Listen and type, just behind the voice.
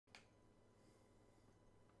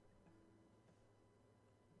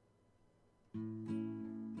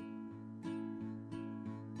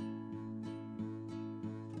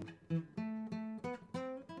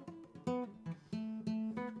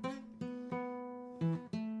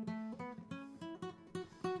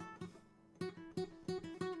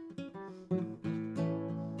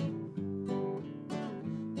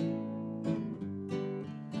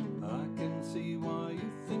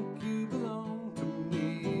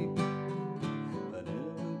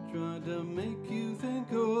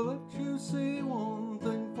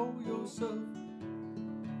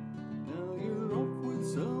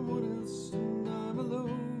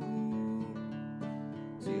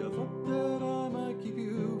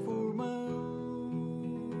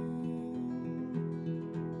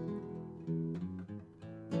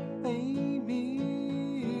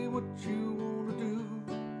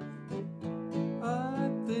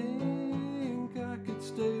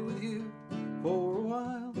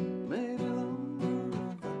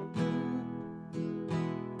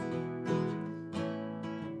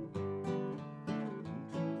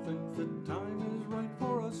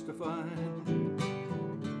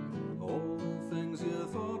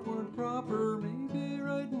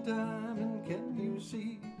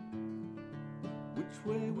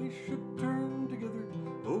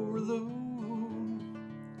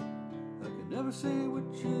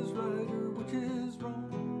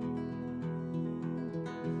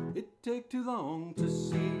take too long to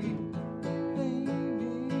see.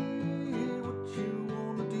 Amie, what you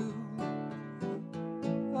wanna do?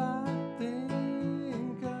 I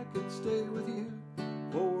think I could stay with you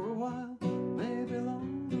for a while, maybe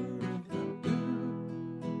longer if I do.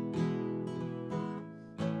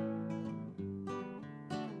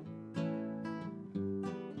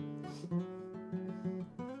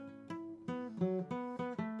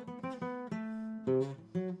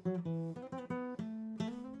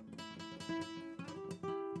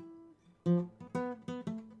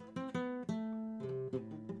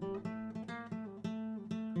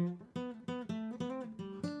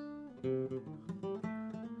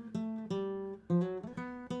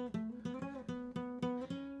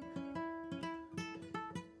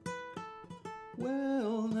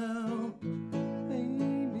 Well now,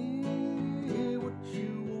 Amie, what you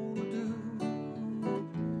wanna do?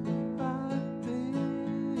 I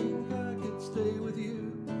think I could stay with you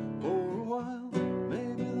for a while,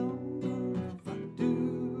 maybe longer if I do.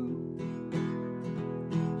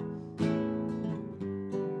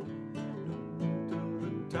 Till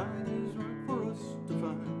the time is right for us to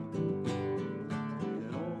find,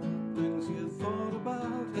 and all the things you thought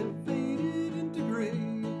about have faded into gray.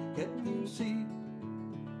 Can you see?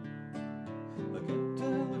 I can't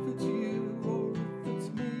tell if it's you or if it's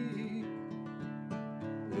me.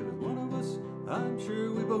 If it's one of us, I'm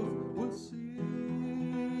sure we both will see.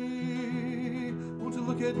 Won't you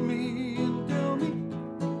look at me and